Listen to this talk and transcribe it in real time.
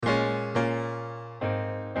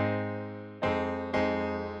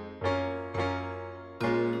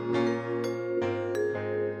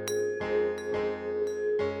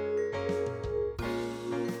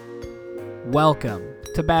Welcome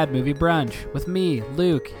to Bad Movie Brunch with me,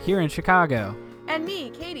 Luke, here in Chicago. And me,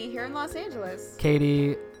 Katie, here in Los Angeles.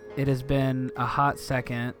 Katie, it has been a hot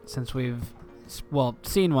second since we've,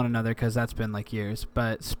 seen one another because that's been like years,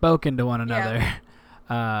 but spoken to one another.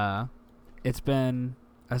 Yeah. It's been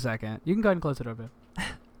a second. You can go ahead and close it over.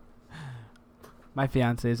 My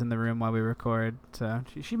fiance is in the room while we record, so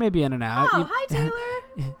she may be in and out. Oh, hi,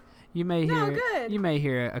 Taylor. You may good. You may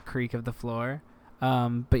hear a creak of the floor.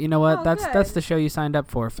 But you know what? Oh, that's the show you signed up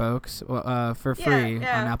for, folks. For free on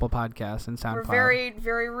Apple Podcasts and SoundCloud. We're very,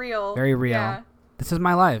 very real. Very real. Yeah. This is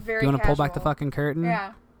my life. Very Do you want to pull back the casual. fucking curtain?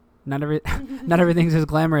 Yeah. Not everything's as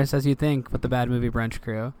glamorous as you think with the Bad Movie Brunch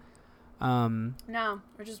crew. No,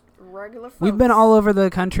 we're just regular folks. We've been all over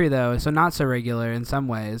the country though, so not so regular in some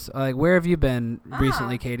ways. Like, where have you been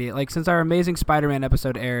recently, Katie? Like, since our Amazing Spider-Man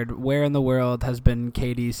episode aired, where in the world has been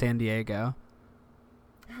Katie San Diego?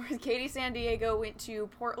 Katie San Diego went to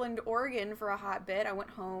Portland, Oregon for a hot bit. I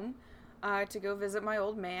went home to go visit my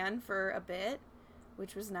old man for a bit,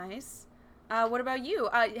 which was nice. What about you?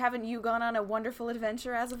 Haven't you gone on a wonderful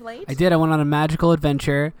adventure as of late? I did. I went on a magical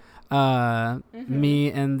adventure.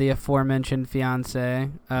 Me and the aforementioned fiance,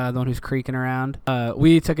 the one who's creaking around.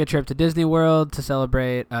 We took a trip to Disney World to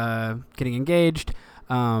celebrate getting engaged.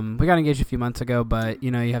 We got engaged a few months ago, but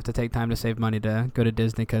you have to take time to save money to go to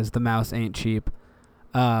Disney because the mouse ain't cheap.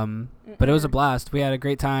 But it was a blast. We had a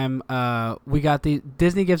great time.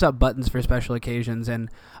 Disney gives out buttons for special occasions, and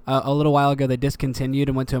a little while ago they discontinued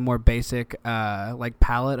and went to a more basic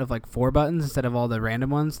palette of 4 buttons instead of all the random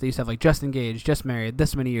ones. They used to have just engaged, just married,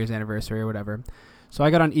 this many years anniversary or whatever. So I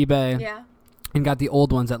got on eBay and got the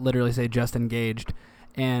old ones that literally say just engaged,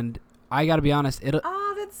 and I got to be honest,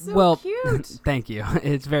 oh, that's so cute. Thank you.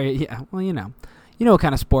 It's very you know what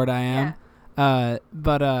kind of sport I am.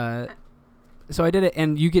 So I did it,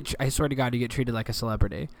 and I swear to God, you get treated like a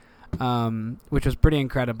celebrity, which was pretty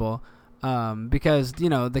incredible, because,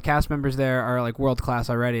 the cast members there are, world class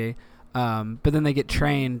already, but then they get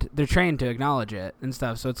trained. They're trained to acknowledge it and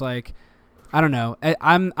stuff, so it's I don't know.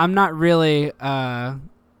 I'm not really, I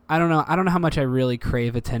don't know how much I really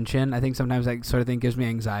crave attention. I think sometimes that sort of thing gives me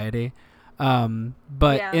anxiety.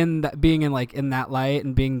 But being in that light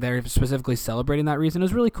and being there specifically celebrating that reason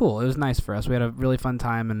was really cool. It was nice for us. We had a really fun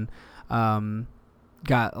time, and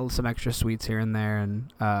got some extra sweets here and there,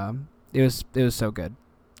 and it was so good.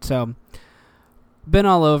 So been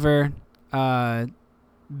all over,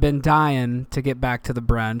 been dying to get back to the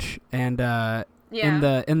brunch, and in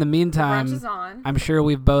the meantime, the brunch is on. I'm sure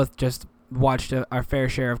we've both just watched our fair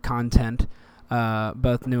share of content,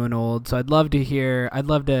 both new and old. So I'd love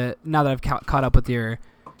to now that I've caught up with your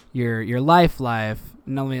life.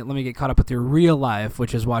 Now let me get caught up with your real life,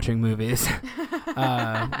 which is watching movies. What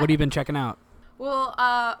have you been checking out? Well,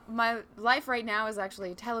 my life right now is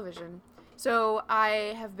actually television. So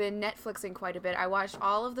I have been Netflixing quite a bit. I watched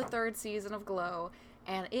all of the 3rd season of Glow,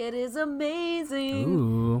 and it is amazing.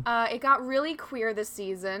 Ooh. It got really queer this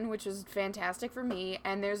season, which was fantastic for me.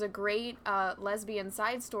 And there's a great lesbian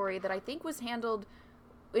side story that I think was handled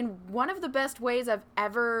in one of the best ways I've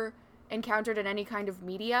ever encountered in any kind of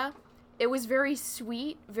media. It was very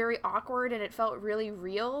sweet, very awkward, and it felt really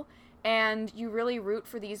real. And you really root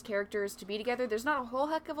for these characters to be together. There's not a whole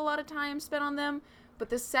heck of a lot of time spent on them, but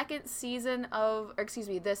the second episode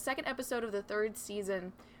of the 3rd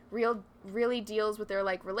season really deals with their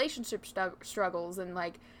relationship struggles and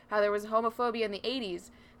how there was homophobia in the 80s.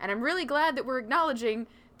 And I'm really glad that we're acknowledging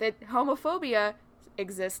that homophobia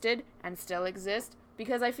existed and still exists,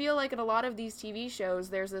 because I feel like in a lot of these TV shows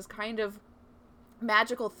there's this kind of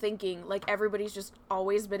magical thinking, everybody's just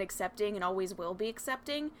always been accepting and always will be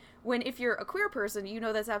accepting, when if you're a queer person,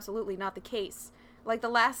 that's absolutely not the case. The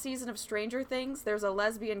last season of Stranger Things, there's a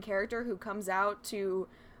lesbian character who comes out to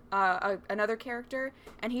another character,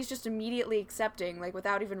 and he's just immediately accepting,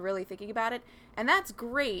 without even really thinking about it, and that's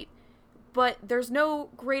great, but there's no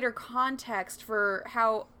greater context for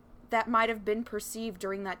how that might have been perceived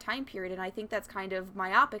during that time period, and I think that's kind of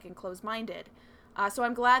myopic and closed-minded. So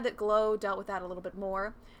I'm glad that Glow dealt with that a little bit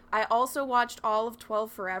more. I also watched all of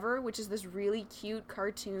 12 Forever, which is this really cute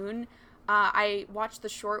cartoon. I watched the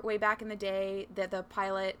short way back in the day, the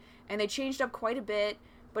pilot, and they changed up quite a bit,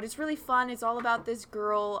 but it's really fun. It's all about this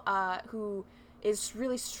girl who is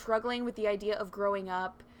really struggling with the idea of growing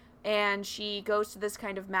up, and she goes to this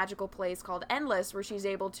kind of magical place called Endless, where she's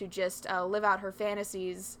able to just live out her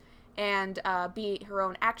fantasies and be her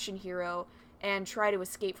own action hero, and try to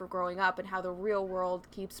escape from growing up, and how the real world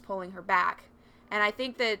keeps pulling her back. And I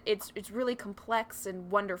think that it's really complex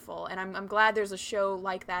and wonderful, and I'm glad there's a show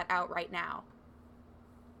like that out right now.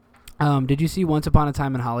 Did you see Once Upon a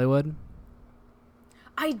Time in Hollywood?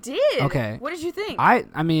 I did. Okay. What did you think?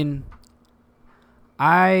 I mean,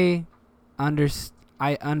 I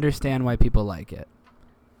understand why people like it.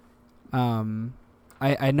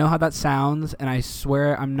 I know how that sounds, and I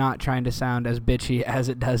swear I'm not trying to sound as bitchy as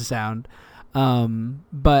it does sound.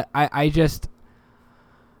 But I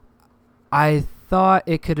thought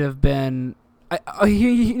it could have been.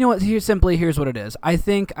 You know what? Here's what it is. I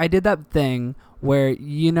think I did that thing where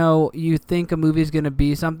you think a movie's gonna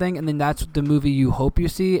be something, and then that's the movie you hope you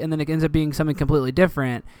see, and then it ends up being something completely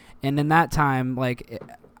different. And in that time, like,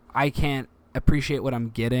 I can't appreciate what I'm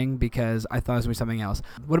getting because I thought it was gonna be something else.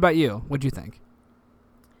 What about you? What'd you think?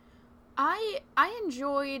 I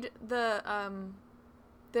enjoyed the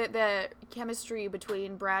chemistry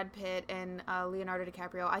between Brad Pitt and Leonardo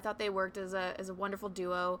DiCaprio. I thought they worked as a wonderful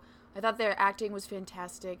duo. I thought their acting was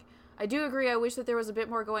fantastic. I do agree. I wish that there was a bit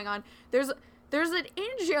more going on. There's an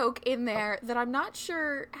in-joke in there that I'm not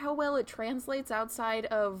sure how well it translates outside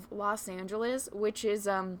of Los Angeles, which is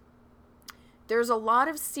there's a lot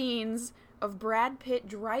of scenes of Brad Pitt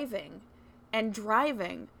driving and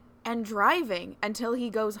driving and driving until he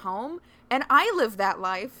goes home. And I live that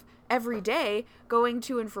life every day going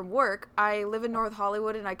to and from work. I live in North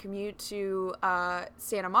Hollywood and I commute to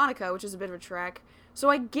Santa Monica, which is a bit of a trek. So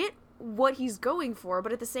I get what he's going for,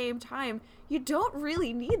 but at the same time, you don't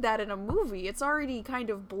really need that in a movie. It's already kind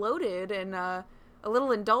of bloated and a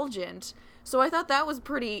little indulgent. So I thought that was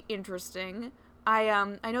pretty interesting.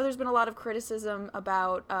 I know there's been a lot of criticism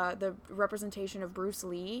about the representation of Bruce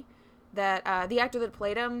Lee, that the actor that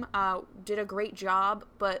played him did a great job,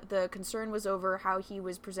 but the concern was over how he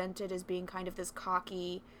was presented as being kind of this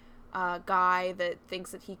cocky guy that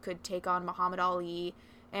thinks that he could take on Muhammad Ali.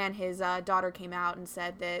 And his daughter came out and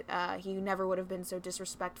said that he never would have been so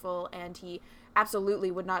disrespectful, and he absolutely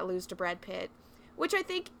would not lose to Brad Pitt. Which I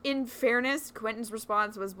think, in fairness, Quentin's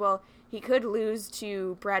response was, well, he could lose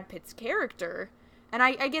to Brad Pitt's character. And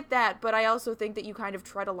I get that, but I also think that you kind of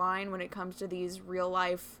tread a line when it comes to these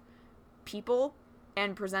real-life people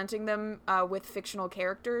and presenting them with fictional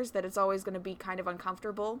characters, that it's always going to be kind of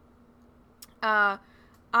uncomfortable.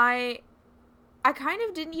 I kind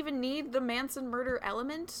of didn't even need the Manson murder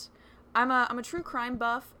element. I'm a true crime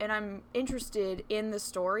buff, and I'm interested in the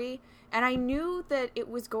story, and I knew that it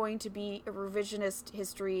was going to be a revisionist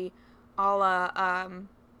history a la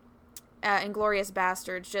Inglourious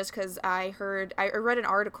Bastards, just because I read an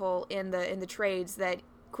article in the trades that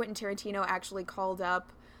Quentin Tarantino actually called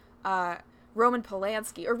up Roman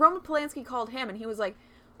Polanski, or Roman Polanski called him, and he was like,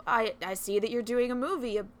 I see that you're doing a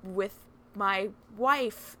movie with my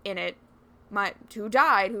wife in it, who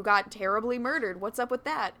died, who got terribly murdered. What's up with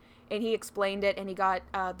that? And he explained it, and he got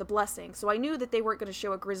the blessing. So I knew that they weren't going to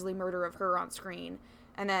show a grisly murder of her on screen,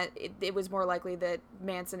 and that it was more likely that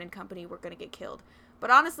Manson and company were going to get killed.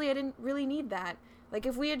 But honestly, I didn't really need that. Like,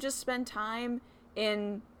 if we had just spent time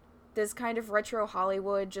in this kind of retro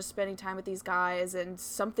Hollywood, just spending time with these guys, and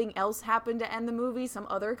something else happened to end the movie, some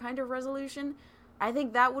other kind of resolution, I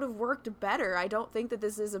think that would have worked better. I don't think that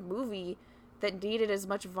this is a movie that needed as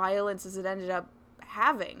much violence as it ended up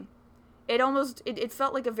having. It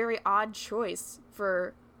felt like a very odd choice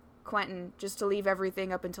for Quentin just to leave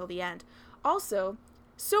everything up until the end. Also,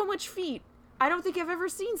 so much feet. I don't think I've ever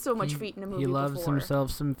seen so much feet in a movie before. He loves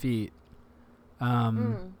himself some feet.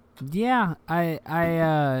 Yeah,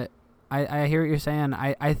 I hear what you're saying.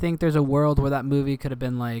 I think there's a world where that movie could have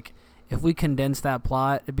been like, if we condensed that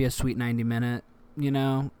plot, it'd be a sweet 90-minute.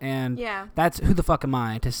 And yeah. That's who the fuck am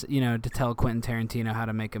I to tell Quentin Tarantino how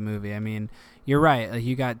to make a movie. I mean, you're right. Like,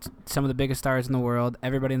 you got some of the biggest stars in the world.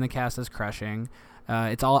 Everybody in the cast is crushing.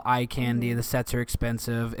 It's all eye candy. Mm-hmm. The sets are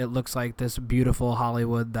expensive. It looks like this beautiful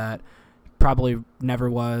Hollywood that probably never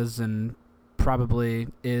was and probably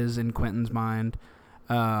is in Quentin's mind.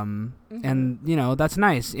 Mm-hmm. And, that's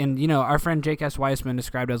nice. And, our friend Jake S. Weissman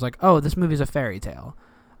described it as like, oh, this movie's a fairy tale.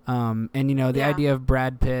 And, the idea of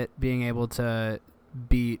Brad Pitt being able to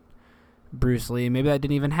beat Bruce Lee, maybe that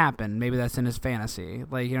didn't even happen. Maybe that's in his fantasy.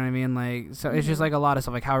 Like, you know what I mean? Like, so It's just like a lot of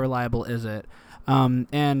stuff. Like, how reliable is it?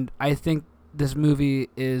 And I think this movie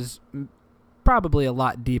is probably a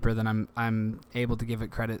lot deeper than I'm able to give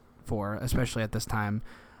it credit for, especially at this time.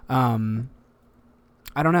 I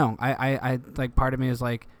don't know. I like, part of me is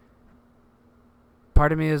like,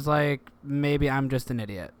 maybe I'm just an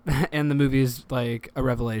idiot and the movie's like a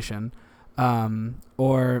revelation.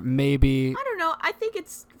 Or maybe, I don't know. I think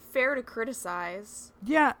it's fair to criticize.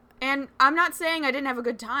 Yeah. And I'm not saying I didn't have a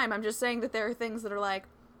good time. I'm just saying that there are things that are like,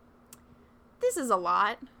 this is a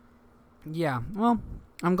lot. Yeah. Well,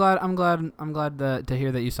 I'm glad to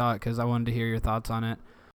hear that you saw it, because I wanted to hear your thoughts on it.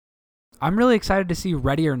 I'm really excited to see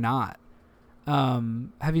Ready or Not.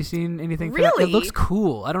 Have you seen anything? For that? Really? It looks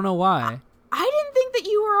cool. I don't know why. I didn't think that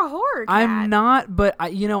you were a horror cat. I'm not, but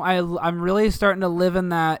I'm really starting to live in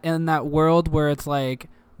that world where it's like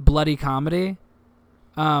bloody comedy,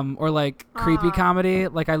 or like creepy comedy.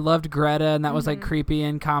 Like I loved Greta, and that was like creepy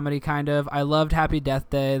and comedy kind of. I loved Happy Death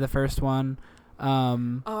Day, the first one.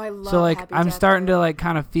 I love so like Happy I'm Death starting Day. to like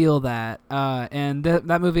kind of feel that. And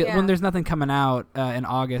that movie, when there's nothing coming out in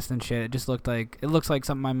August and shit, it looks like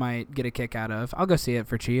something I might get a kick out of. I'll go see it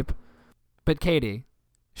for cheap. But Katie,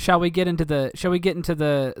 shall we get into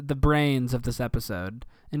the brains of this episode,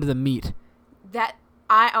 into the meat?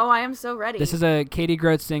 I am so ready. This is a Katie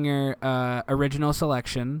Grotsinger original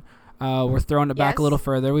selection. We're throwing it back a little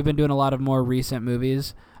further. We've been doing a lot of more recent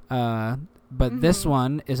movies, but this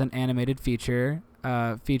one is an animated feature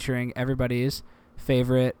featuring everybody's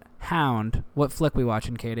favorite hound. What flick we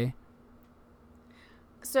watching, Katie?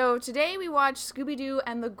 So today we watched Scooby-Doo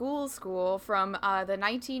and the Ghoul School from the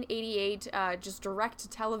 1988 just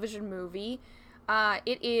direct-to-television movie.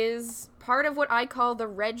 It is part of what I call the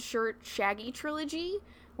Red Shirt Shaggy trilogy,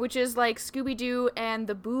 which is like Scooby-Doo and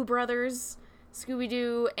the Boo Brothers,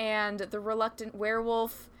 Scooby-Doo and the Reluctant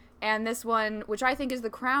Werewolf, and this one, which I think is the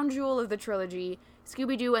crown jewel of the trilogy,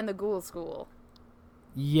 Scooby-Doo and the Ghoul School.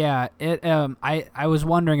 Yeah, it. I was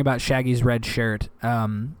wondering about Shaggy's red shirt.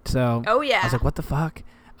 So Oh yeah. I was like, what the fuck?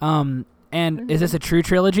 And is this a true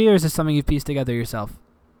trilogy, or is this something you've pieced together yourself?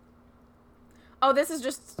 Oh, this is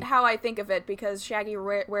just how I think of it, because Shaggy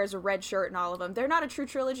wears a red shirt in all of them. They're not a true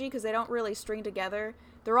trilogy because they don't really string together.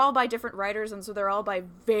 They're all by different writers, and so they're all by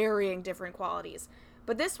varying different qualities.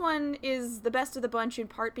 But this one is the best of the bunch in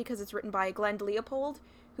part because it's written by Glenn Leopold,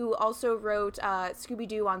 who also wrote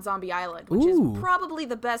Scooby-Doo on Zombie Island, which is probably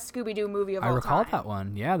the best Scooby-Doo movie of all time. I recall that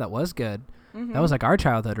one. Yeah, that was good. That was like our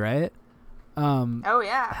childhood, right? Oh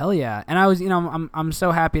yeah. Hell yeah. And I was, I'm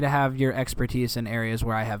so happy to have your expertise in areas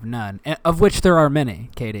where I have none, of which there are many,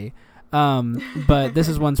 Katie. But this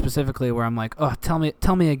is one specifically where I'm like, oh, tell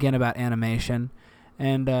me again about animation.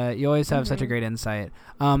 And you always have such a great insight.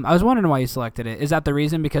 I was wondering why you selected it. Is that the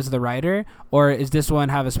reason, because of the writer, or is this one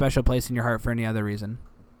have a special place in your heart for any other reason?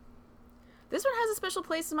 This one has a special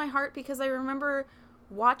place in my heart because I remember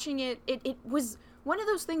watching it. It was one of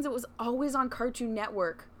those things that was always on Cartoon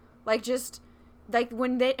Network. Like, just, like,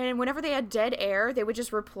 whenever they had dead air, they would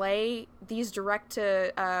just replay these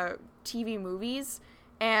direct-to-TV movies,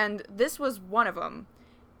 and this was one of them.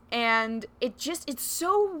 And it's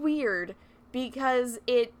so weird because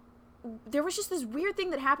there was just this weird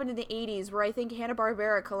thing that happened in the 80s where I think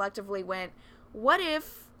Hanna-Barbera collectively went, what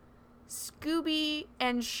if Scooby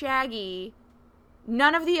and Shaggy,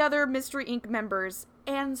 none of the other Mystery Inc. members,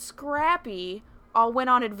 and Scrappy all went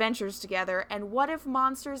on adventures together, and what if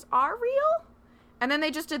monsters are real? And then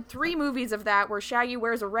they just did 3 movies of that where Shaggy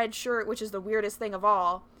wears a red shirt, which is the weirdest thing of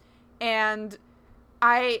all. And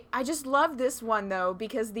I just love this one, though,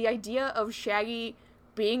 because the idea of Shaggy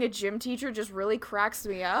being a gym teacher just really cracks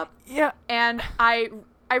me up. Yeah. And I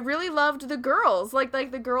really loved the girls, like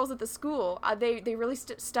the girls at the school. They really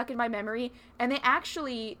stuck in my memory. And they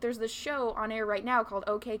actually, there's this show on air right now called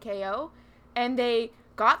OKKO, and they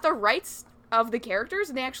got the rights of the characters,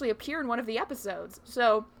 and they actually appear in one of the episodes.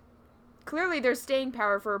 So clearly there's staying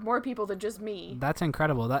power for more people than just me. That's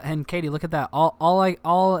incredible. And Katie, look at that.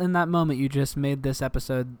 All in that moment, you just made this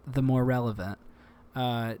episode the more relevant.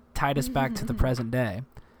 Tied us back to the present day.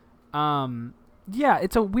 Yeah,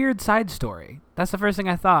 it's a weird side story. That's the first thing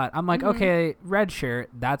I thought. I'm like, okay, red shirt,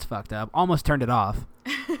 that's fucked up. Almost turned it off.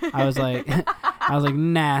 I was like,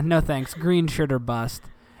 nah, no thanks. Green shirt or bust.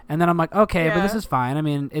 And then I'm like, okay, but this is fine. I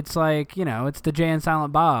mean, it's like, it's the Jay and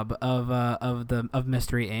Silent Bob of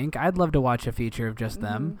Mystery Inc. I'd love to watch a feature of just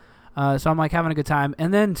them. So I'm like having a good time.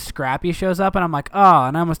 And then Scrappy shows up, and I'm like, oh,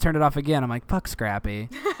 and I almost turned it off again. I'm like, fuck Scrappy.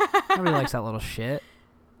 Nobody likes that little shit.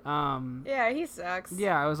 Yeah, he sucks.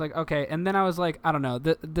 Yeah, I was like, okay. And then I was like, I don't know.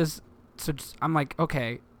 I'm like,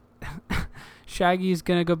 okay. Shaggy's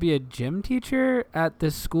gonna go be a gym teacher at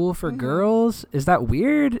this school for girls. Is that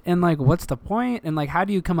weird? And like, what's the point? And like, how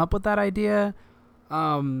do you come up with that idea?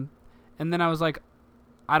 And then I was like,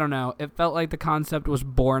 I don't know. It felt like the concept was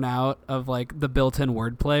born out of like the built-in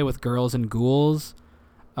wordplay with girls and ghouls.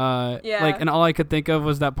 Like, and all I could think of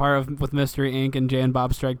was that part with Mystery Inc. and Jay and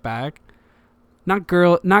Bob Strike Back. Not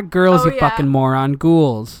girls, you fucking moron.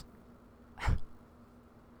 Ghouls.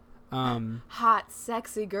 Hot,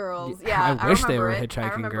 sexy girls. Yeah, I wish they were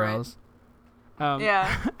hitchhiking girls.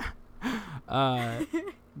 Yeah.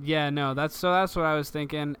 Yeah, no, that's what I was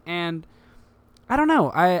thinking, and I don't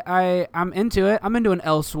know. I'm into it. I'm into an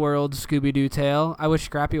Elseworld Scooby-Doo tale. I wish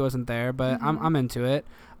Scrappy wasn't there, but I'm into it.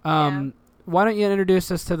 why don't you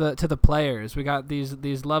introduce us to the players? We got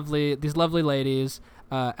these lovely ladies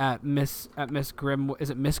at Miss Grim. Is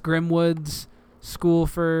it Miss Grimwood's school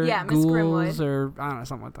for ghouls Grimwood. or I don't know,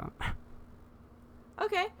 something like that?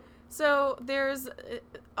 Okay, so there's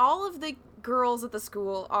all of the girls at the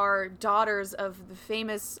school are daughters of the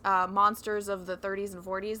famous monsters of the 30s and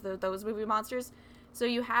 40s, those movie monsters. So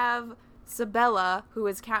you have Sabella, who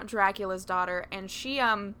is Count Dracula's daughter, and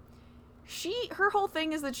her whole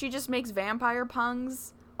thing is that she just makes vampire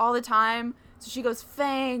puns all the time. So she goes,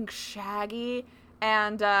 "Fang, Shaggy,"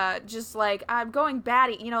 and just like, "I'm going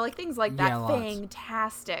batty," like things like that. Yeah,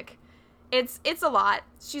 Fantastic. It's a lot.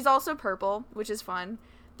 She's also purple, which is fun.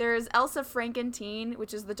 There's Elsa Frankenteen,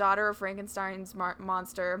 which is the daughter of Frankenstein's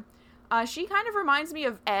monster. She kind of reminds me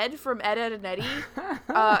of Ed from Ed, Edd and Eddy.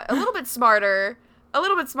 A little bit smarter,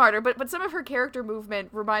 but some of her character movement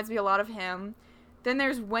reminds me a lot of him. Then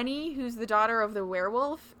there's Wenny, who's the daughter of the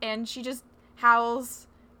werewolf, and she just howls.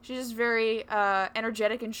 She's just very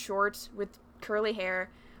energetic and short with curly hair.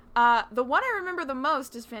 The one I remember the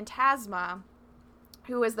most is Phantasma,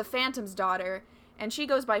 who is the Phantom's daughter, and she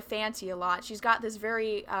goes by Fanty a lot. She's got this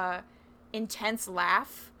very intense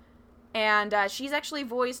laugh, and she's actually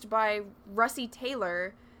voiced by Russi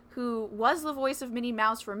Taylor, who was the voice of Minnie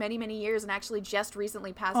Mouse for many, many years and actually just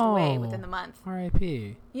recently passed away within the month.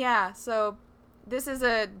 R.I.P. Yeah, so this is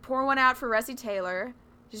a pour one out for Russi Taylor.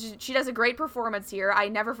 She does a great performance here. I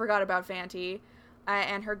never forgot about Fanty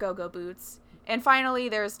and her go-go boots. And finally,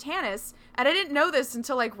 there's Tanis. And I didn't know this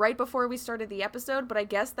until, like, right before we started the episode, but I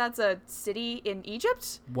guess that's a city in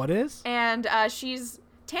Egypt. What is? And she's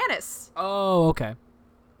Tanis. Oh, okay.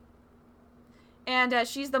 And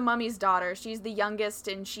she's the mummy's daughter. She's the youngest,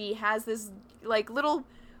 and she has this, like, little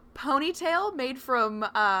ponytail made from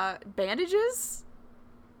bandages.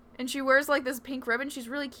 And she wears, like, this pink ribbon. She's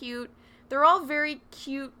really cute. They're all very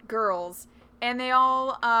cute girls. And they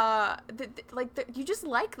all, you just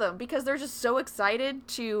like them because they're just so excited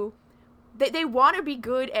to, they want to be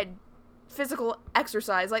good at physical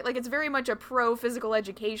exercise. Like it's very much a pro physical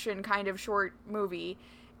education kind of short movie.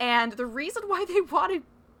 And the reason why they want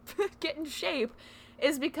to get in shape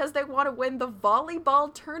is because they want to win the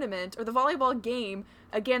volleyball tournament or the volleyball game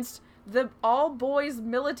against the all-boys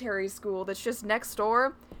military school that's just next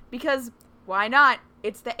door. Because why not?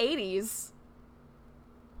 It's the 80s.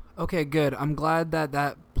 Okay, good. I'm glad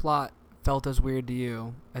that plot felt as weird to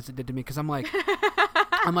you as it did to me, because I'm like,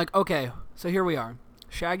 okay, so here we are.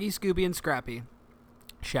 Shaggy, Scooby, and Scrappy.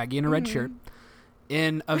 Shaggy in a red shirt.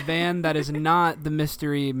 In a van that is not the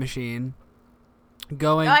Mystery Machine.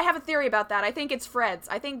 Going... I have a theory about that. I think it's Fred's.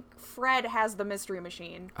 I think Fred has the Mystery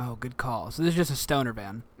Machine. Oh, good call. So this is just a stoner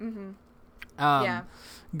van. Mm-hmm. Yeah.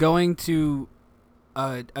 Going to...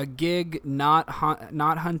 a gig not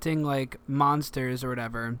hunting like monsters or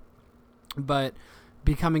whatever, but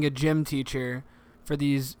becoming a gym teacher for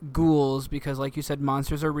these ghouls because, like you said,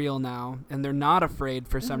 monsters are real now and they're not afraid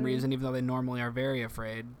for some reason, even though they normally are very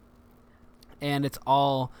afraid. And it's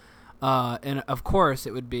all and of course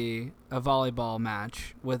it would be a volleyball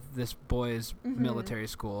match with this boys' military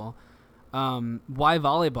school. Why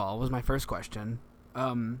volleyball was my first question.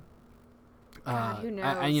 God, who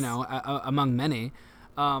knows? Among many.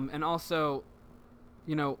 And also,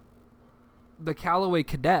 the Callaway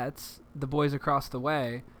Cadets, the boys across the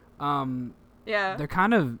way, they're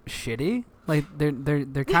kind of shitty. Like,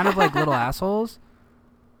 they're kind of like little assholes.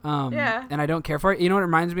 And I don't care for it. You know what it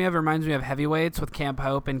reminds me of? It reminds me of Heavyweights with Camp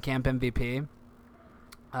Hope and Camp MVP.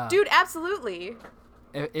 Dude, absolutely.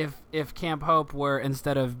 If Camp Hope were,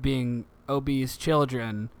 instead of being obese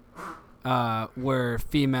children... were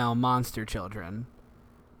female monster children.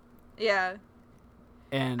 Yeah.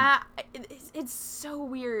 And it's so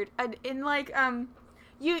weird. And like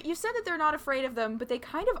you said that they're not afraid of them, but they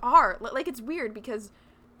kind of are. Like it's weird because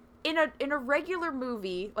in a regular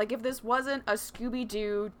movie, like if this wasn't a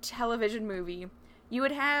Scooby-Doo television movie, you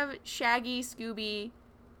would have Shaggy, Scooby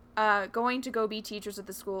going to go be teachers at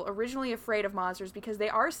the school, originally afraid of monsters because they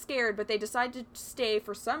are scared, but they decide to stay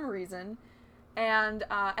for some reason. And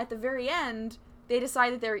at the very end, they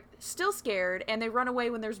decide that they're still scared, and they run away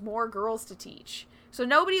when there's more girls to teach. So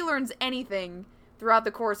nobody learns anything throughout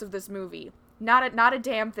the course of this movie. Not a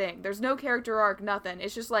damn thing. There's no character arc, nothing.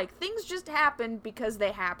 It's just like, things just happen because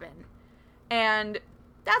they happen. And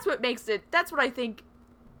that's what makes it, that's what I think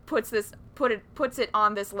puts it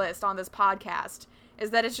on this list, on this podcast,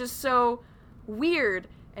 is that it's just so weird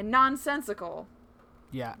and nonsensical.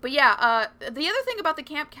 Yeah. But yeah, the other thing about the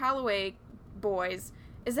Camp Callaway boys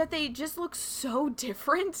is that they just look so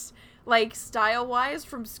different. like style-wise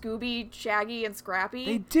from Scooby, Shaggy, and Scrappy.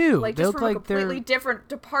 They do. Like they just look from like a completely they're different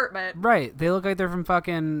department. right. They look like they're from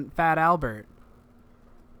fucking Fat Albert.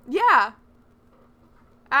 Yeah.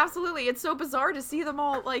 Absolutely. It's so bizarre to see them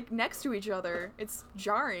all like next to each other. It's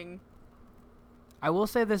jarring. I will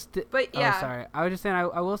say this. But yeah. Oh, sorry. I was just saying.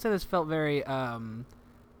 I will say this felt very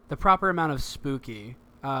the proper amount of spooky.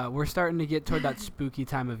 We're starting to get toward that spooky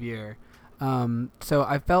time of year. So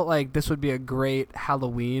I felt like this would be a great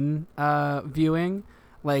Halloween viewing.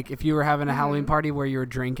 Like if you were having a Halloween party where you were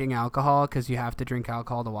drinking alcohol because you have to drink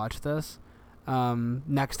alcohol to watch this.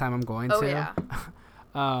 Next time I'm going to. Yeah.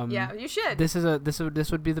 Yeah, you should. This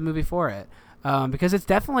would be the movie for it. Because it's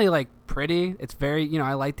definitely like pretty. It's very,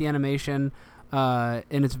 I like the animation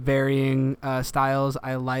in its varying styles.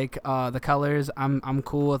 I like the colors. I'm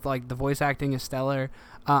cool with like the voice acting is stellar.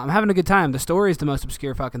 I'm having a good time. The story is the most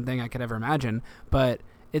obscure fucking thing I could ever imagine, but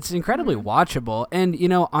it's incredibly watchable. And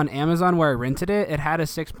on Amazon where I rented it, it had a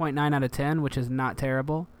 6.9 out of 10, which is not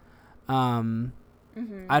terrible.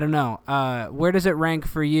 I don't know. Where does it rank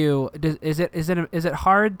for you? Is it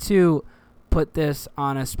hard to put this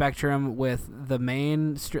on a spectrum with the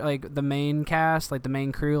main the main cast, like the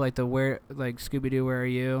main crew, like Scooby-Doo, Where Are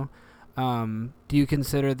You? Do you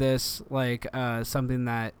consider this like something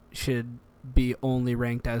that should be only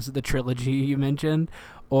ranked as the trilogy you mentioned,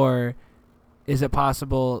 or is it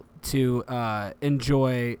possible to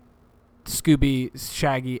enjoy Scooby,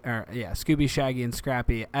 Shaggy, and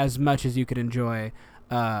Scrappy as much as you could enjoy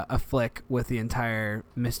a flick with the entire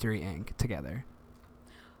Mystery Inc. together?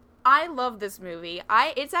 I love this movie.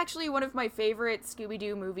 It's actually one of my favorite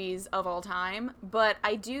Scooby-Doo movies of all time, but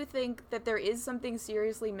I do think that there is something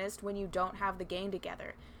seriously missed when you don't have the gang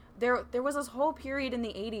together. There was this whole period in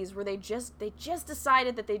the 80s where they just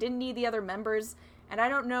decided that they didn't need the other members, and I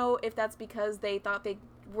don't know if that's because they thought they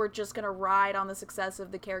were just going to ride on the success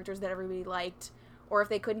of the characters that everybody liked, or if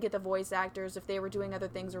they couldn't get the voice actors, if they were doing other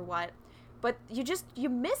things or what. But you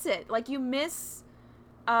miss it. Like, you miss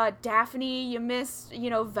Daphne, you miss,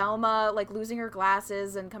 Velma, like, losing her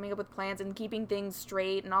glasses and coming up with plans and keeping things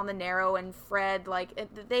straight and on the narrow, and Fred, like,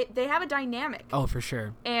 they have a dynamic. Oh, for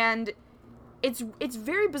sure. And it's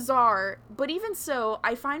very bizarre, but even so,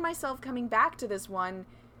 I find myself coming back to this one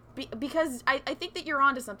because I think that you're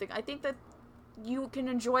onto something. I think that you can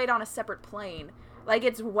enjoy it on a separate plane. Like,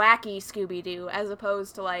 it's wacky Scooby-Doo as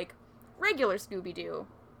opposed to, like, regular Scooby-Doo.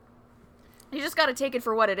 You just gotta take it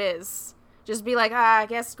for what it is. Just be like, I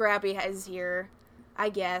guess Scrappy is here. I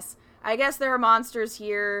guess there are monsters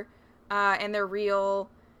here, and they're real,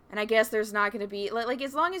 and I guess there's not gonna be... Like,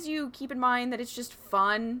 as long as you keep in mind that it's just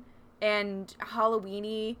fun and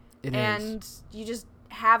Halloween-y, and you just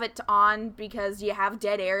have it on because you have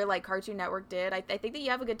dead air like Cartoon Network did, I think that you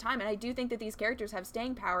have a good time, and I do think that these characters have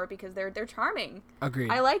staying power because they're charming. Agreed.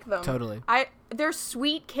 I like them. Totally. They're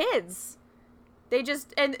sweet kids.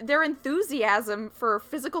 And their enthusiasm for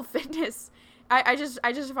physical fitness, I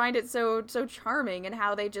just find it so charming, and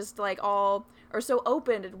how they just like all are so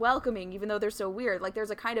open and welcoming, even though they're so weird. Like, there's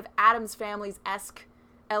a kind of Addams Family's-esque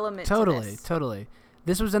element to this. Totally.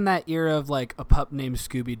 This was in that era of like A Pup Named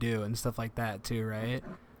Scooby-Doo and stuff like that too, right?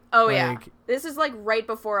 Oh, yeah. This is like right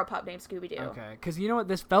before A Pup Named Scooby-Doo. Okay, because you know what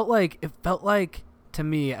this felt like? It felt like to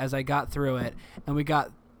me as I got through it, and we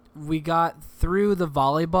got through the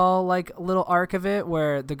volleyball like little arc of it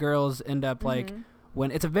where the girls end up like when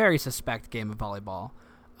it's a very suspect game of volleyball,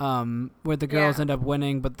 where the girls end up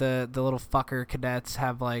winning, but the little fucker cadets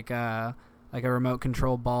have like a remote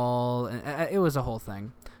control ball, and it was a whole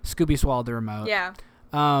thing. Scooby swallowed the remote. Yeah.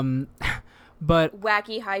 But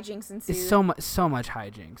wacky hijinks ensued. It's so much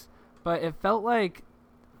hijinks. But it felt like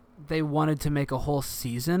they wanted to make a whole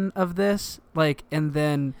season of this, like, and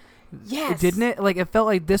then didn't it? Like, it felt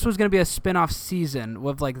like this was going to be a spin-off season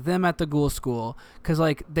with like them at the ghoul school, because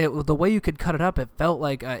like the way you could cut it up, it felt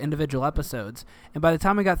like individual episodes. And by the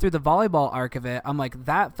time I got through the volleyball arc of it, I'm like,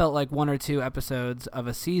 that felt like 1 or 2 episodes of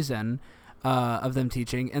a season of them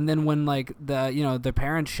teaching. And then when like their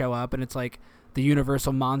parents show up and it's like the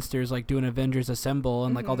Universal monsters like doing Avengers Assemble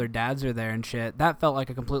and like all their dads are there and shit, that felt like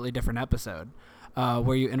a completely different episode,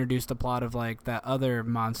 where you introduced the plot of like that other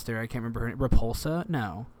monster, I can't remember her name, Repulsa?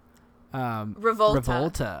 No.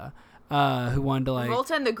 Revolta. Who wanted to like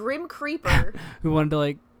Revolta and the Grim Creeper. Who wanted to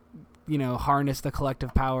like harness the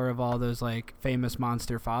collective power of all those like famous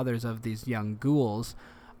monster fathers of these young ghouls.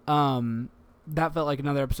 That felt like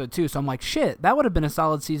another episode too. So I'm like, shit, that would have been a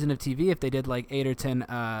solid season of TV if they did like 8 or 10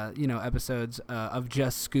 episodes of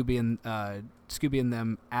just Scooby and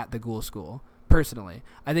them at the ghoul school. Personally,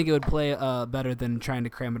 I think it would play better than trying to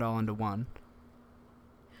cram it all into one.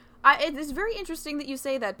 It's very interesting that you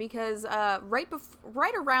say that because right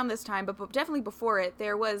around this time, but definitely before it,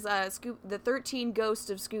 there was the 13 Ghosts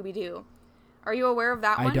of Scooby-Doo. Are you aware of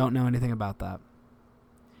that one? I don't know anything about that.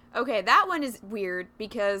 Okay, that one is weird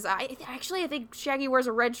because I think Shaggy wears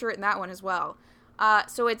a red shirt in that one as well.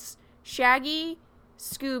 So it's Shaggy,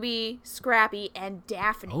 Scooby, Scrappy, and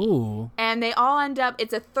Daphne. Ooh. And they all end up,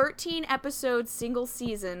 it's a 13-episode single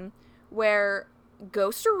season where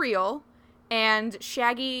ghosts are real, and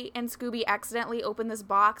Shaggy and Scooby accidentally open this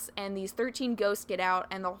box, and these 13 ghosts get out,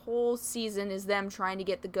 and the whole season is them trying to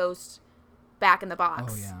get the ghost back in the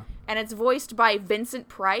box. Oh, yeah. And it's voiced by Vincent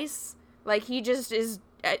Price. Like, he just is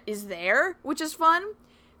there, which is fun.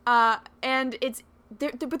 And it's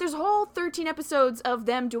but there's whole 13 episodes of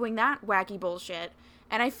them doing that wacky bullshit.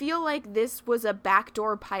 And I feel like this was a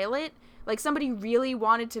backdoor pilot. Like, somebody really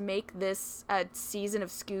wanted to make this a season of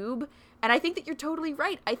Scoob. And I think that you're totally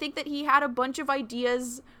right. I think that he had a bunch of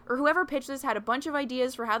ideas, or whoever pitched this had a bunch of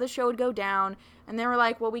ideas for how the show would go down. And they were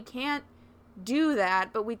like, well, we can't do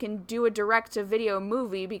that, but we can do a direct-to-video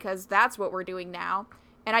movie because that's what we're doing now.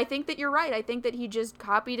 And I think that you're right. I think that he just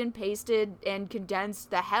copied and pasted and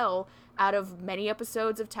condensed the hell out of many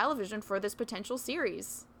episodes of television for this potential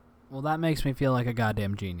series. Well, that makes me feel like a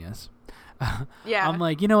goddamn genius. Yeah. I'm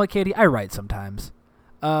like, you know what, Katie? I write sometimes.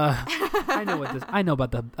 I know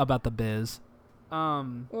about the biz.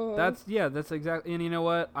 That's exactly. And you know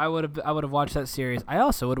what? I would have watched that series. I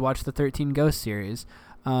also would watch the 13 Ghosts series.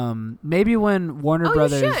 Maybe when Warner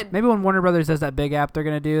Brothers does that big app they're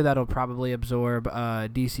gonna do, that'll probably absorb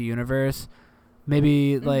DC Universe.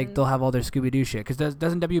 Maybe like they'll have all their Scooby-Doo shit. Because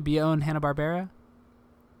doesn't WB own Hanna-Barbera?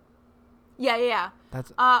 Yeah.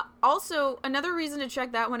 That's also another reason to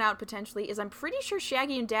check that one out potentially is I'm pretty sure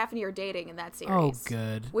Shaggy and Daphne are dating in that series. Oh,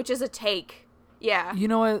 good. Which is a take. Yeah. You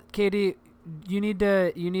know what, Katie? You need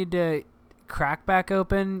to crack back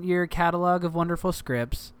open your catalog of wonderful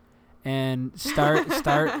scripts and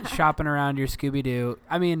start shopping around your Scooby-Doo.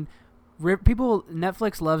 I mean,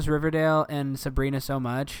 Netflix loves Riverdale and Sabrina so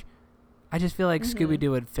much. I just feel like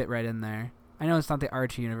Scooby-Doo would fit right in there. I know it's not the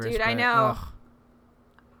Archie universe, dude. But, I know. Ugh.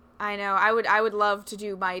 I know. I would love to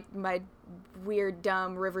do my weird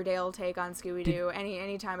dumb Riverdale take on Scooby-Doo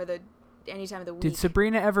any time of the week. Did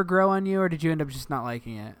Sabrina ever grow on you, or did you end up just not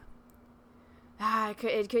liking it?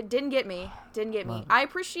 It didn't get me. I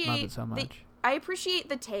appreciate love it so much. I appreciate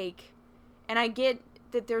the take, and I get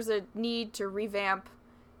that there's a need to revamp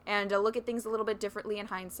and to look at things a little bit differently in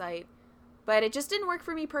hindsight. But it just didn't work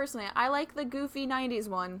for me personally. I like the goofy 90s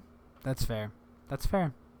one. That's fair.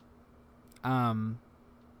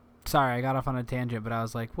 Sorry, I got off on a tangent, but I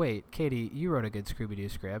was like, wait, Katie, you wrote a good Scooby-Doo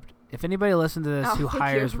script. If anybody listens to this who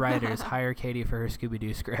hires writers, hire Katie for her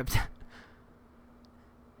Scooby-Doo script.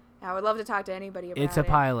 I would love to talk to anybody about it. It's a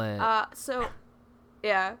pilot.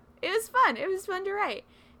 Yeah, it was fun. It was fun to write.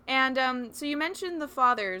 And so you mentioned the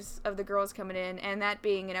fathers of the girls coming in, and that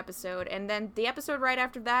being an episode. And then the episode right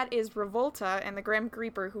after that is Revolta and the Grim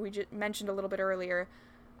Reaper, who we just mentioned a little bit earlier.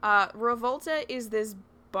 Revolta is this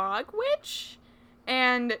bog witch,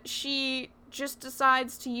 and she just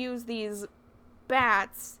decides to use these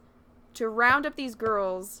bats to round up these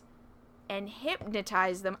girls and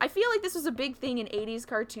hypnotize them. I feel like this was a big thing in 80s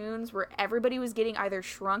cartoons where everybody was getting either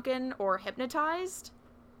shrunken or hypnotized.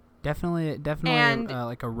 Definitely and,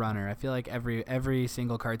 like a runner. I feel like every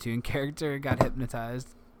single cartoon character got hypnotized.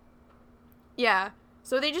 Yeah.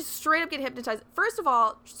 So they just straight up get hypnotized. First of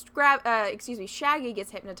all, Shaggy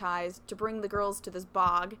gets hypnotized to bring the girls to this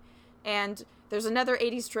bog. And there's another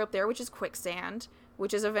 80s trope there, which is quicksand,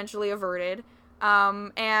 which is eventually averted.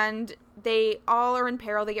 And they all are in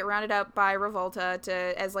peril. They get rounded up by Revolta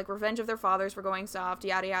as like revenge of their fathers for going soft,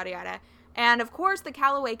 yada, yada, yada. And of course, the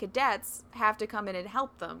Callaway cadets have to come in and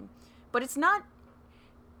help them. But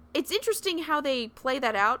it's interesting how they play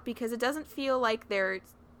that out, because it doesn't feel like they're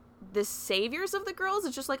the saviors of the girls.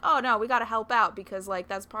 It's just like, oh no, we gotta help out because like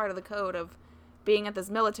that's part of the code of being at this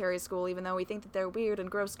military school, even though we think that they're weird and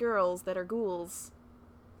gross girls that are ghouls.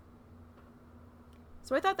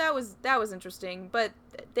 So I thought that was interesting, but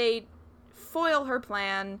they foil her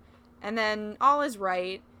plan, and then all is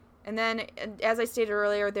right. And then, as I stated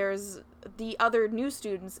earlier, there's the other new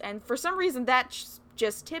students, and for some reason that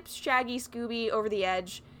just tips Shaggy, Scooby over the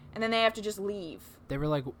edge, and then they have to just leave. They were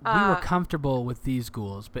like, we were comfortable with these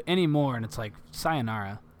ghouls, but any more, and it's like,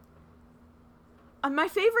 sayonara. My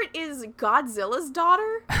favorite is Godzilla's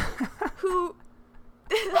daughter, who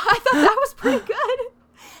I thought that was pretty good.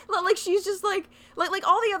 Like, she's just like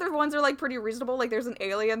all the other ones are like pretty reasonable. Like, there's an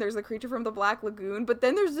alien, there's the creature from the Black Lagoon, but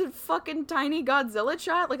then there's a fucking tiny Godzilla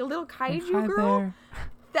child, like a little kaiju girl.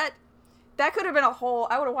 There. that could have been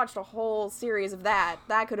I would have watched a whole series of that.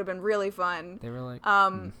 That could have been really fun. They were like,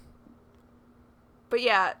 But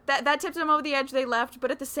yeah, that tipped them over the edge. They left,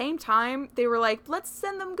 but at the same time, they were like, let's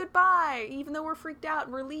send them goodbye, even though we're freaked out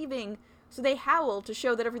and we're leaving. So they howl to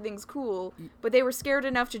show that everything's cool, but they were scared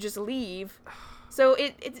enough to just leave. So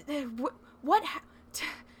the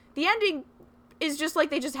ending is just like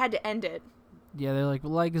they just had to end it. Yeah, they're like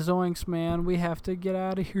Zoinks, man, we have to get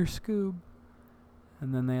out of here, Scoob.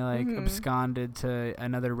 And then they absconded to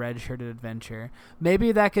another red-shirted adventure.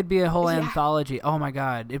 Maybe that could be a whole anthology. Oh my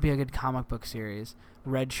god, it'd be a good comic book series.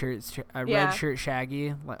 Red Shirt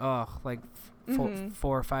Shaggy, 4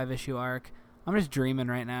 or 5 issue arc. I'm just dreaming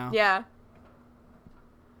right now. Yeah.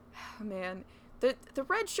 Oh, man, the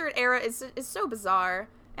red shirt era is so bizarre,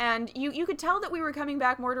 and you could tell that we were coming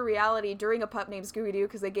back more to reality during A Pup Named Scooby-Doo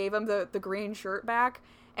because they gave him the green shirt back.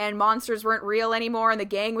 And monsters weren't real anymore, and the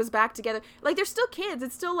gang was back together. Like, they're still kids.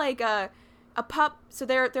 It's still like a pup, so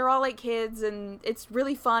they're all like kids, and it's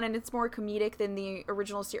really fun, and it's more comedic than the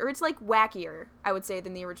original series. Or it's like wackier, I would say,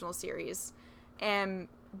 than the original series.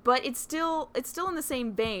 But it's still in the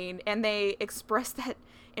same vein, and they express that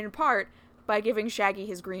in part by giving Shaggy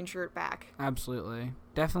his green shirt back. Absolutely,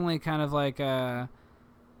 definitely, kind of like a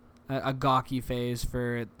gawky phase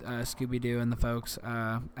for Scooby-Doo and the folks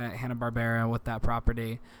at Hanna-Barbera with that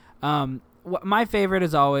property. My favorite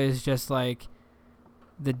is always just like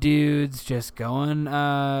the dudes just going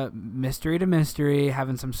mystery to mystery,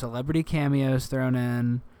 having some celebrity cameos thrown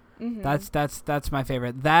in. Mm-hmm. That's my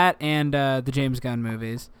favorite. That and the James Gunn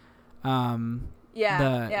movies.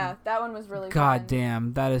 Yeah, that one was really God fun.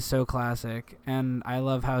 damn, that is so classic. And I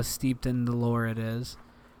love how steeped in the lore it is.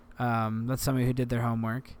 That's somebody who did their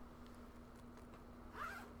homework.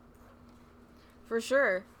 For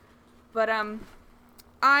sure. But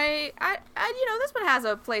I this one has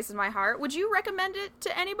a place in my heart. Would you recommend it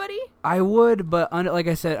to anybody? I would, but like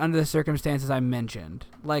I said, under the circumstances I mentioned.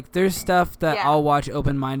 Like, there's stuff that I'll watch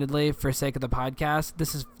open-mindedly for sake of the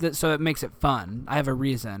podcast. So it makes it fun. I have a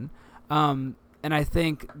reason. And I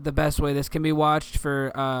think the best way this can be watched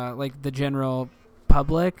for like the general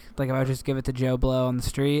public, like if I would just give it to Joe Blow on the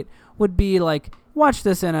street, would be like, watch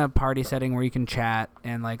this in a party setting where you can chat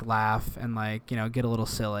and like laugh and like, get a little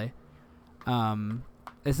silly.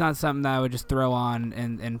 It's not something that I would just throw on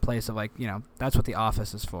in place of like, that's what The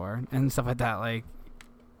Office is for and stuff like that. Like,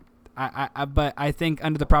 but I think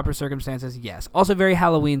under the proper circumstances, yes. Also very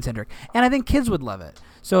Halloween centric, and I think kids would love it.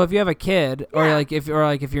 So if you have a kid, or if you're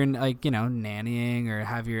like nannying or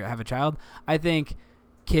have a child, I think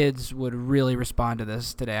kids would really respond to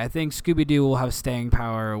this today. I think Scooby-Doo will have staying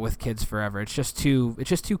power with kids forever. It's just too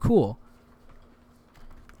cool.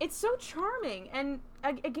 It's so charming, and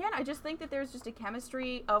again, I just think that there's just a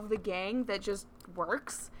chemistry of the gang that just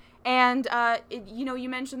works. And you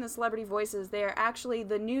mentioned the celebrity voices. They're actually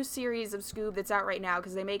the new series of Scoob that's out right now,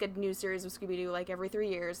 because they make a new series of Scooby-Doo like every 3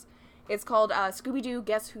 years. It's called Scooby-Doo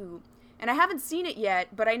Guess Who. And I haven't seen it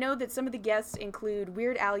yet, but I know that some of the guests include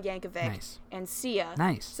Weird Al Yankovic and Sia.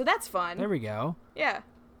 Nice. So that's fun. There we go. Yeah.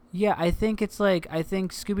 Yeah, I think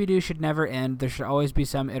Scooby-Doo should never end. There should always be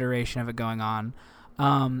some iteration of it going on.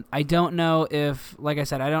 I don't know if, like I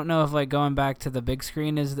said, like going back to the big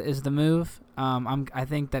screen is the move. I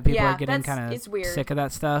think that people are getting kind of sick of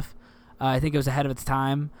that stuff. I think it was ahead of its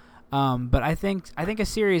time. But I think a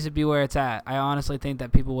series would be where it's at. I honestly think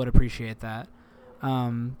that people would appreciate that.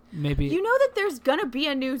 Maybe. You know that there's gonna be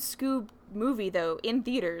a new Scoob movie though in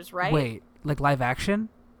theaters, right? Wait, like live action?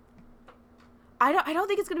 I don't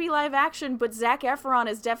think it's gonna be live action, but Zac Efron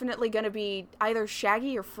is definitely gonna be either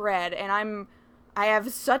Shaggy or Fred, and I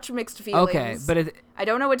have such mixed feelings. Okay, but I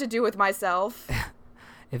don't know what to do with myself.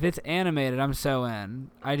 If it's animated, I'm so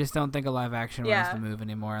in. I just don't think a live action one is the move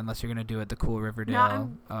anymore, unless you're gonna do it the cool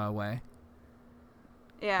Riverdale way.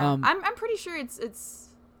 Yeah, I'm pretty sure it's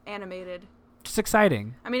animated. Just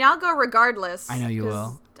exciting. I mean, I'll go regardless. I know you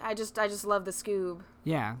will. I just love the Scoob.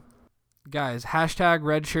 Yeah, guys.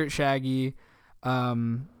 #RedShirtShaggy.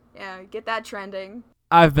 Yeah, get that trending.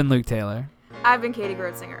 I've been Luke Taylor. I've been Katie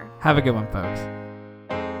Grotzinger. Have a good one, folks.